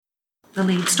The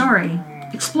lead story,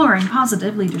 exploring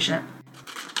positive leadership.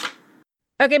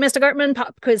 Okay, Mr. Gartman,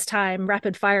 pop quiz time,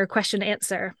 rapid fire question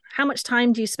answer. How much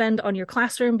time do you spend on your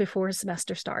classroom before a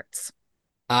semester starts?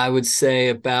 I would say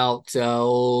about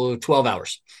 12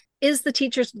 hours. Is the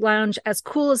teacher's lounge as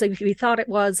cool as we thought it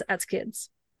was as kids?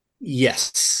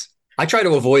 Yes. I try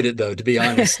to avoid it though, to be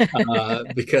honest,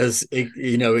 because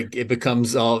it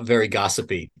becomes all very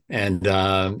gossipy, and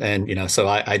so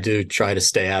I do try to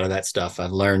stay out of that stuff.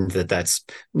 I've learned that that's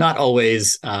not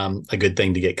always a good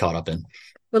thing to get caught up in.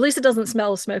 Well, at least it doesn't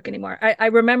smell of smoke anymore. I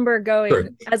remember going True.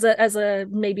 as a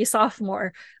maybe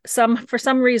sophomore, for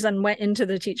some reason went into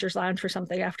the teacher's lounge for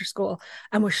something after school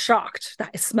and was shocked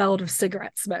that it smelled of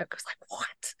cigarette smoke. I was like,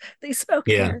 what? They smoke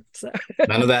Yeah, here. So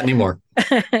none of that anymore.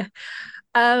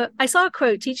 I saw a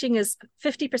quote: teaching is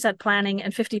 50% planning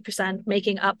and 50%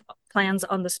 making up plans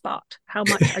on the spot. How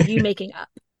much are you making up?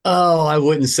 Oh, I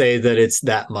wouldn't say that it's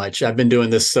that much. I've been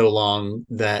doing this so long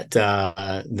that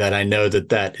that I know that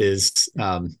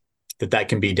that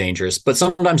can be dangerous. But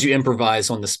sometimes you improvise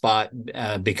on the spot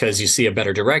because you see a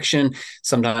better direction.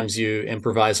 Sometimes you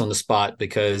improvise on the spot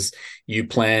because you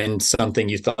planned something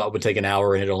you thought would take an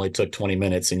hour and it only took 20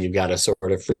 minutes, and you've got to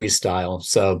sort of freestyle.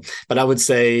 So, but I would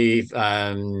say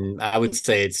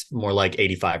it's more like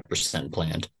 85%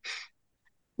 planned.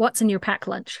 What's in your pack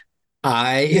lunch?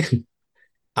 I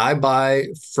I buy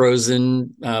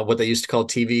frozen, what they used to call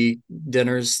TV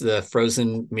dinners, the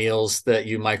frozen meals that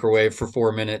you microwave for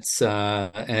 4 minutes,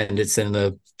 and it's in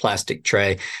the plastic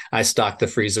tray. I stock the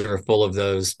freezer full of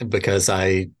those because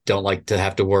I don't like to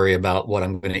have to worry about what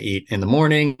I'm going to eat in the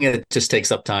morning. It just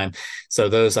takes up time. So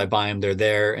those, I buy them, they're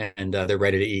there, and they're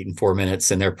ready to eat in 4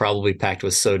 minutes, and they're probably packed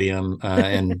with sodium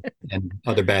and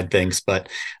other bad things, but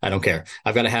I don't care.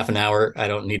 I've got a half an hour. I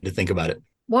don't need to think about it.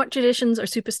 What traditions or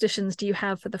superstitions do you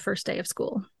have for the first day of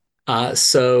school?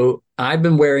 So I've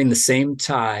been wearing the same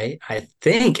tie, I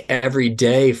think, every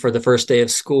day for the first day of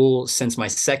school since my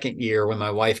second year when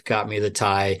my wife got me the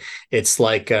tie. It's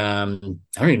like, I don't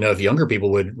even know if younger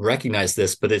people would recognize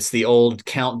this, but it's the old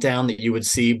countdown that you would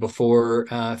see before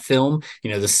film.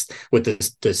 This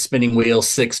with the spinning wheel,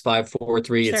 6, 5, 4,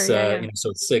 3. Sure, It's yeah, yeah. so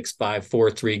it's 6, 5,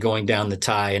 4, 3 going down the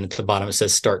tie, and at the bottom it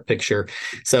says start picture.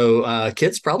 So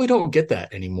kids probably don't get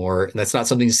that anymore. That's not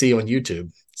something you see on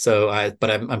YouTube.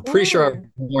 But I'm pretty sure I've Oh.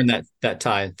 worn that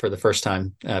tie for the first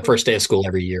time, first day of school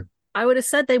every year. I would have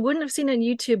said they wouldn't have seen it on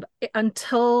YouTube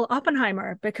until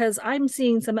Oppenheimer, because I'm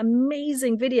seeing some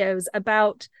amazing videos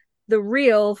about the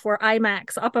reel for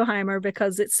IMAX Oppenheimer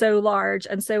because it's so large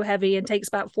and so heavy and takes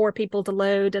about 4 people to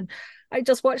load. And I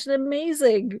just watched an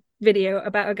amazing video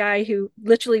about a guy who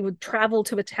literally would travel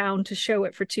to a town to show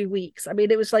it for 2 weeks. I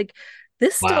mean, it was like,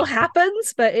 this still Wow.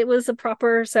 happens, but it was a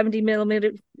proper 70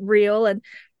 millimeter reel, and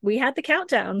we had the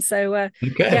countdown. So,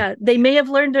 Okay. yeah, they may have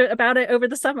learned about it over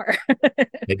the summer.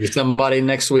 Maybe somebody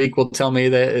next week will tell me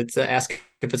that it's ask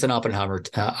if it's an Oppenheimer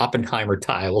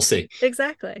tie. We'll see.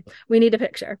 Exactly. We need a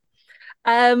picture.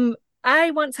 Um, I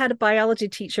once had a biology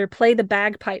teacher play the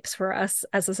bagpipes for us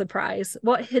as a surprise.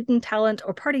 What hidden talent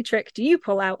or party trick do you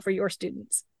pull out for your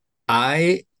students?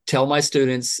 I tell my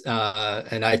students,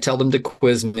 and I tell them to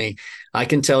quiz me. I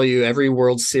can tell you every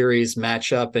World Series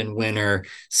matchup and winner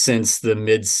since the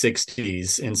mid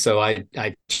 60s. And so I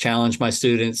challenge my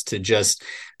students to just,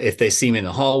 if they see me in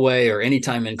the hallway or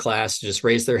anytime in class, just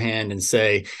raise their hand and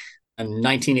say,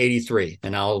 1983,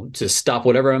 and I'll just stop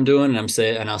whatever I'm doing,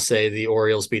 and I'll say the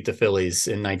Orioles beat the Phillies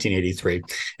in 1983.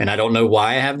 And I don't know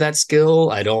why I have that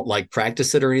skill. I don't like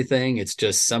practice it or anything. It's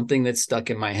just something that's stuck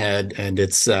in my head, and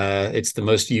it's the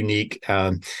most unique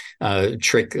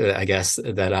trick, I guess,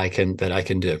 that I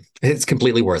can do. It's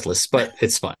completely worthless, but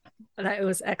it's fun. That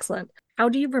was excellent. How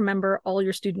do you remember all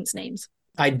your students' names?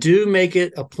 I do make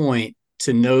it a point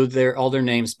to know all their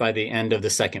names by the end of the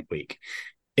second week.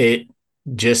 It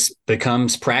just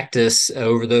becomes practice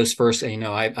over those first,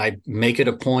 I make it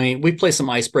a point. We play some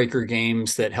icebreaker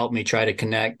games that help me try to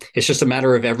connect. It's just a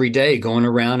matter of every day going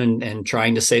around and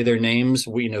trying to say their names.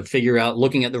 We, figure out,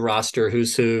 looking at the roster,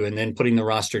 who's who, and then putting the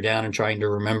roster down and trying to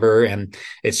remember. And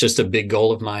it's just a big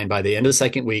goal of mine by the end of the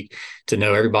second week to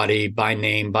know everybody by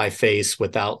name, by face,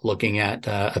 without looking at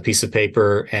a piece of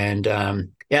paper. And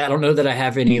yeah, I don't know that I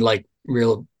have any like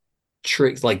real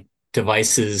tricks, like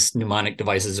devices, mnemonic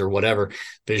devices or whatever,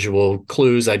 visual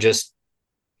clues. I just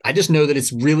know that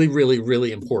it's really, really,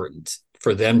 really important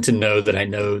for them to know that I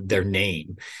know their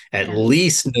name, at Yeah.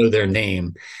 least know their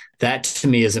name. That to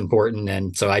me is important.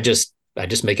 And so I just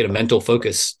make it a mental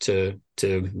focus to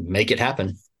make it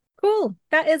happen. Cool.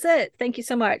 That is it. Thank you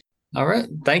so much. All right.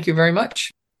 Thank you very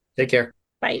much. Take care.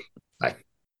 Bye. Bye.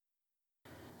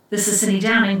 This is Cindy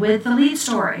Downing with The Lead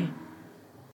Story.